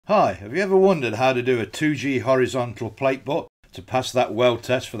Hi, have you ever wondered how to do a 2G horizontal plate butt to pass that weld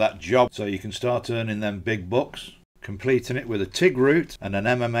test for that job so you can start earning them big bucks? Completing it with a TIG root and an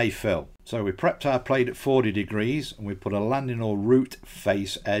MMA fill. So we prepped our plate at 40 degrees and we put a landing or root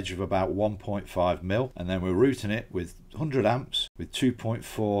face edge of about 1.5 mil, and then we're routing it with 100 amps with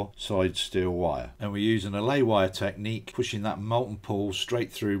 2.4 side steel wire, and we're using a lay wire technique, pushing that molten pool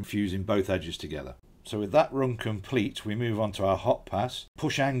straight through, fusing both edges together. So with that run complete, we move on to our hot pass,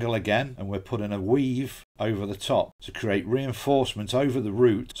 push angle again, and we're putting a weave over the top to create reinforcement over the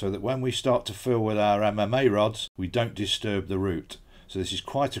root so that when we start to fill with our MMA rods, we don't disturb the root. So this is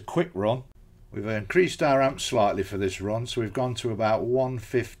quite a quick run. We've increased our amp slightly for this run, so we've gone to about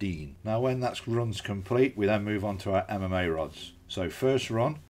 115. Now when that run's complete, we then move on to our MMA rods. So first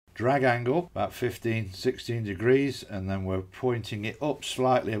run, drag angle about 15-16 degrees, and then we're pointing it up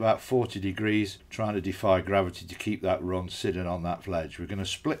slightly about 40 degrees, trying to defy gravity to keep that run sitting on that ledge. We're going to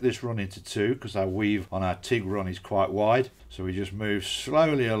split this run into two because our weave on our TIG run is quite wide, so we just move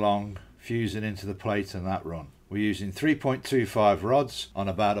slowly along, fusing into the plate and that run. We're using 3.25 rods on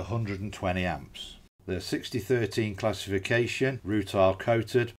about 120 amps. They're 6013 classification, rutile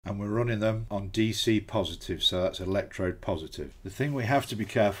coated, and we're running them on DC positive, so that's electrode positive. The thing we have to be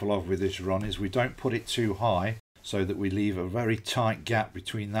careful of with this run is we don't put it too high so that we leave a very tight gap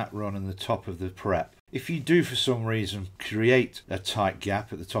between that run and the top of the prep. If you do for some reason create a tight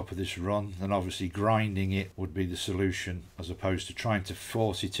gap at the top of this run, then obviously grinding it would be the solution, as opposed to trying to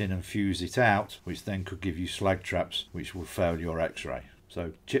force it in and fuse it out, which then could give you slag traps which will fail your x-ray.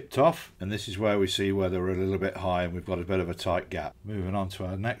 So chipped off, and this is where we see where they're a little bit high and we've got a bit of a tight gap. Moving on to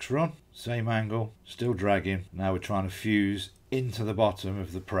our next run, same angle, still dragging. Now we're trying to fuse into the bottom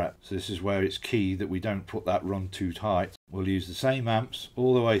of the prep. So this is where it's key that we don't put that run too tight. We'll use the same amps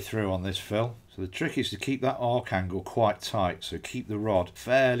all the way through on this fill. So the trick is to keep that arc angle quite tight, so keep the rod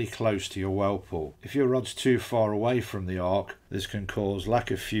fairly close to your weld pool. If your rod's too far away from the arc, this can cause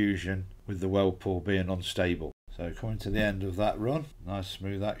lack of fusion with the weld pool being unstable. So coming to the end of that run, nice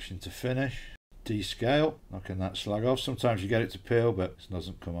smooth action to finish. Descale, knocking that slag off. Sometimes you get it to peel, but it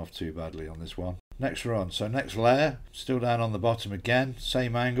doesn't come off too badly on this one. Next run, so next layer, still down on the bottom again,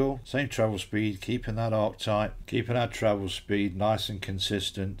 same angle, same travel speed, keeping that arc tight, keeping our travel speed nice and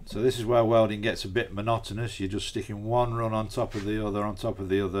consistent. So this is where welding gets a bit monotonous. You're just sticking one run on top of the other, on top of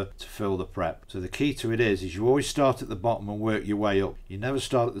the other to fill the prep. So the key to it is you always start at the bottom and work your way up. You never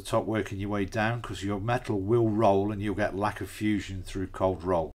start at the top working your way down, because your metal will roll and you'll get lack of fusion through cold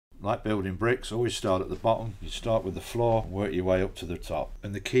roll. Like building bricks, always start at the bottom. You start with the floor and work your way up to the top.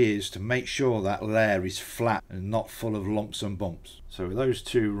 And the key is to make sure that layer is flat and not full of lumps and bumps. So with those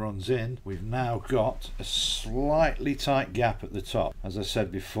two runs in, we've now got a slightly tight gap at the top. As I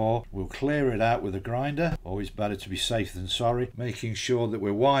said before, we'll clear it out with a grinder. Always better to be safe than sorry. Making sure that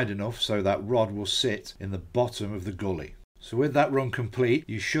we're wide enough so that rod will sit in the bottom of the gully. So with that run complete,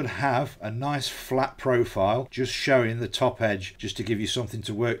 you should have a nice flat profile just showing the top edge, just to give you something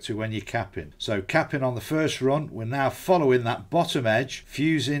to work to when you're capping. So capping on the first run, we're now following that bottom edge,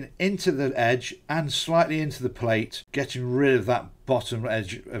 fusing into the edge and slightly into the plate, getting rid of that bottom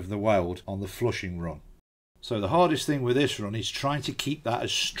edge of the weld on the flushing run. So the hardest thing with this run is trying to keep that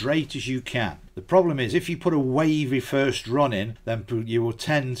as straight as you can. The problem is if you put a wavy first run in, then you will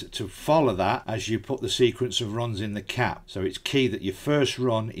tend to follow that as you put the sequence of runs in the cap. So it's key that your first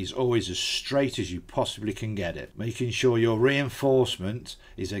run is always as straight as you possibly can get it. Making sure your reinforcement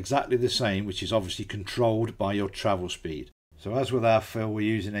is exactly the same, which is obviously controlled by your travel speed. So as with our fill, we're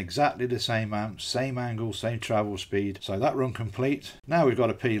using exactly the same amps, same angle, same travel speed. So that run complete. Now we've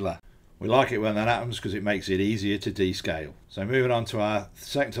got a peeler. We like it when that happens because it makes it easier to descale. So moving on to our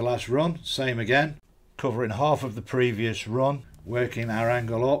second to last run, same again, covering half of the previous run, working our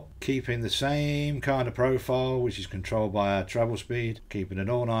angle up, keeping the same kind of profile, which is controlled by our travel speed, keeping it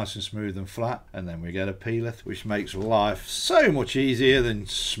all nice and smooth and flat, and then we get a peeler, which makes life so much easier than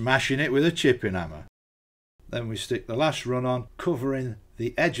smashing it with a chipping hammer. Then we stick the last run on, covering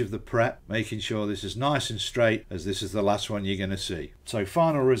the edge of the prep, making sure this is nice and straight, as this is the last one you're going to see. So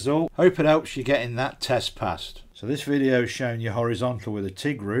final result, hope it helps you getting that test passed. So this video is showing you horizontal with a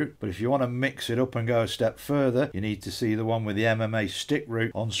TIG root, but if you want to mix it up and go a step further, you need to see the one with the MMA stick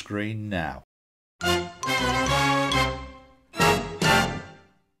root on screen now.